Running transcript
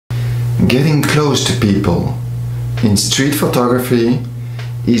Getting close to people in street photography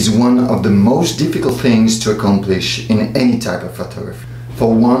is one of the most difficult things to accomplish in any type of photography.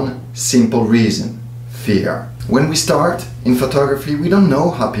 For one simple reason: fear. When we start in photography, we don't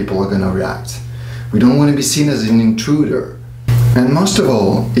know how people are going to react. We don't want to be seen as an intruder. And most of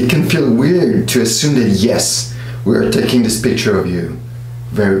all, it can feel weird to assume that yes, we are taking this picture of you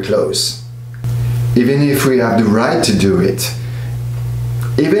very close. Even if we have the right to do it,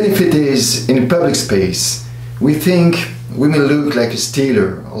 even if it is in a public space, we think we may look like a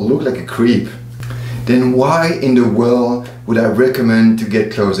stealer or look like a creep. Then why in the world would I recommend to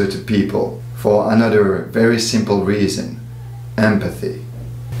get closer to people? For another very simple reason: empathy.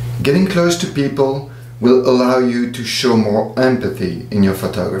 Getting close to people will allow you to show more empathy in your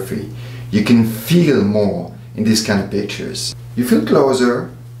photography. You can feel more in these kind of pictures. You feel closer,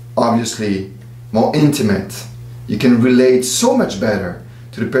 obviously more intimate. You can relate so much better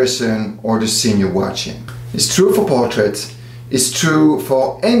to the person or the scene you're watching. It's true for portraits, it's true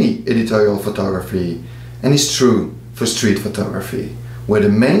for any editorial photography, and it's true for street photography, where the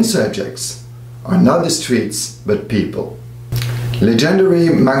main subjects are not the streets but people. Legendary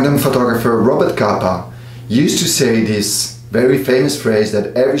Magnum photographer Robert Capa used to say this very famous phrase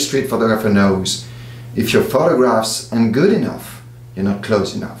that every street photographer knows: if your photographs aren't good enough, you're not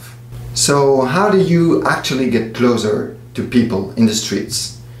close enough. So how do you actually get closer to people in the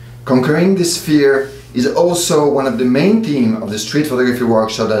streets? Conquering this fear is also one of the main themes of the street photography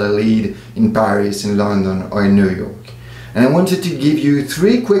workshop that I lead in Paris, in London or in New York. And I wanted to give you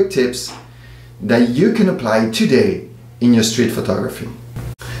 3 quick tips that you can apply today in your street photography.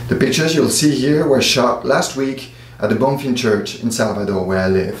 The pictures you'll see here were shot last week at the Bonfim Church in Salvador, where I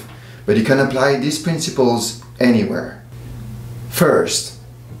live. But you can apply these principles anywhere. First,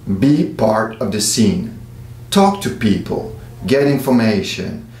 be part of the scene. Talk to people, get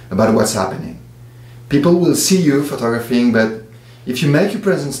information about what's happening. People will see you photographing, but if you make your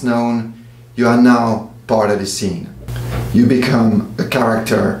presence known, you are now part of the scene. You become a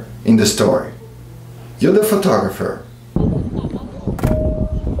character in the story. You're the photographer.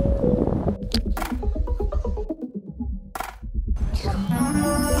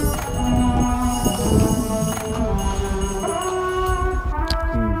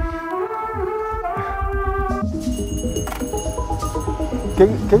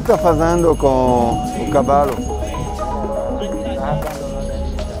 O que está fazendo com o cavalo?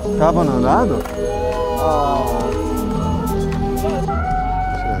 Está abandonado?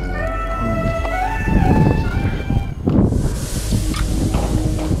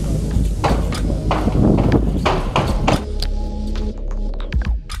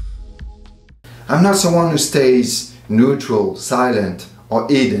 I'm not someone who stays neutral, silent, or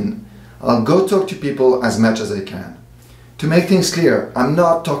hidden. I'll go talk to people as much as I can. To make things clear, I'm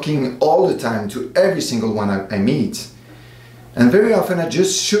not talking all the time to every single one I meet. And very often I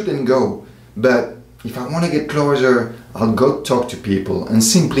just shoot and go. But if I want to get closer, I'll go talk to people and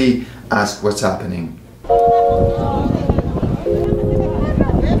simply ask what's happening.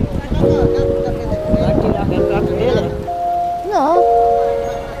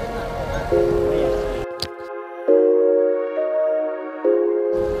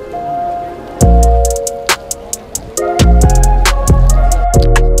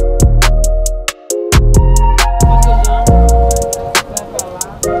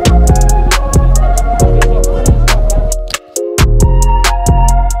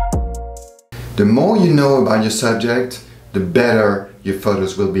 The more you know about your subject, the better your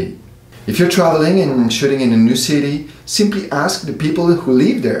photos will be. If you're traveling and shooting in a new city, simply ask the people who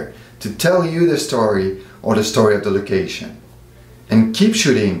live there to tell you the story or the story of the location. And keep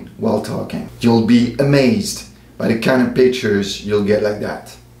shooting while talking. You'll be amazed by the kind of pictures you'll get like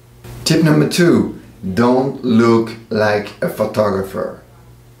that. Tip number 2, don't look like a photographer.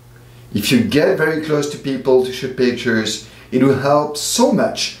 If you get very close to people to shoot pictures, it will help so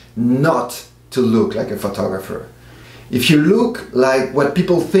much not to look like a photographer. If you look like what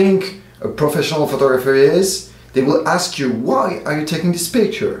people think a professional photographer is, they will ask you, why are you taking this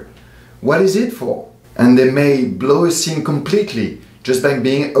picture? What is it for? And they may blow a scene completely just by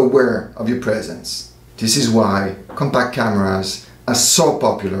being aware of your presence. This is why compact cameras are so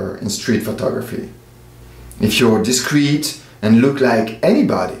popular in street photography. If you're discreet and look like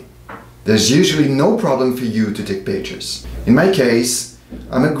anybody, there's usually no problem for you to take pictures. In my case,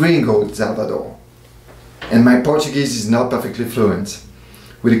 I'm a gringo in Salvador, and my Portuguese is not perfectly fluent.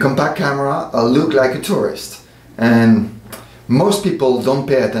 With a compact camera, I'll look like a tourist, and most people don't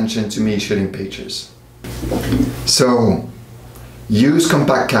pay attention to me shooting pictures. So, use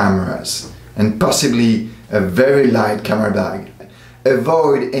compact cameras, and possibly a very light camera bag.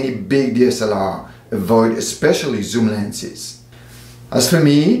 Avoid any big DSLR, avoid especially zoom lenses. As for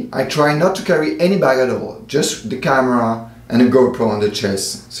me, I try not to carry any bag at all, just the camera and a GoPro on the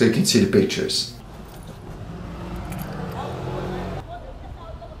chest so you can see the pictures.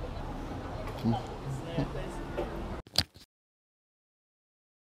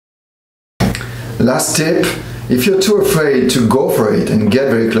 Last tip, if you're too afraid to go for it and get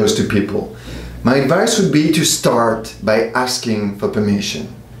very close to people, my advice would be to start by asking for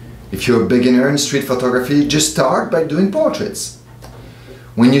permission. If you're a beginner in street photography, just start by doing portraits.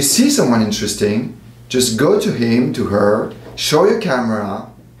 When you see someone interesting, just go to him, to her, show your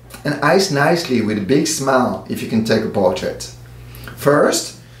camera, and ask nicely with a big smile if you can take a portrait.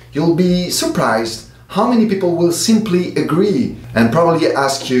 First, you'll be surprised how many people will simply agree and probably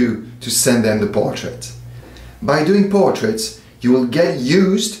ask you to send them the portrait. By doing portraits, you will get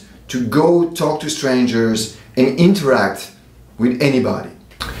used to go talk to strangers and interact with anybody.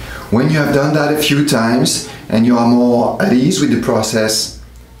 When you have done that a few times and you are more at ease with the process,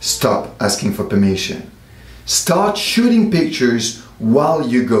 stop asking for permission. Start shooting pictures while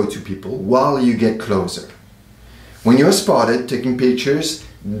you go to people, while you get closer. When you're spotted taking pictures,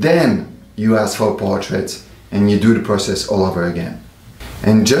 then you ask for a portrait and you do the process all over again.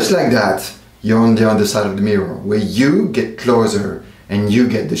 And just like that, you're on the other side of the mirror, where you get closer and you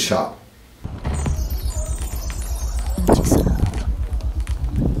get the shot.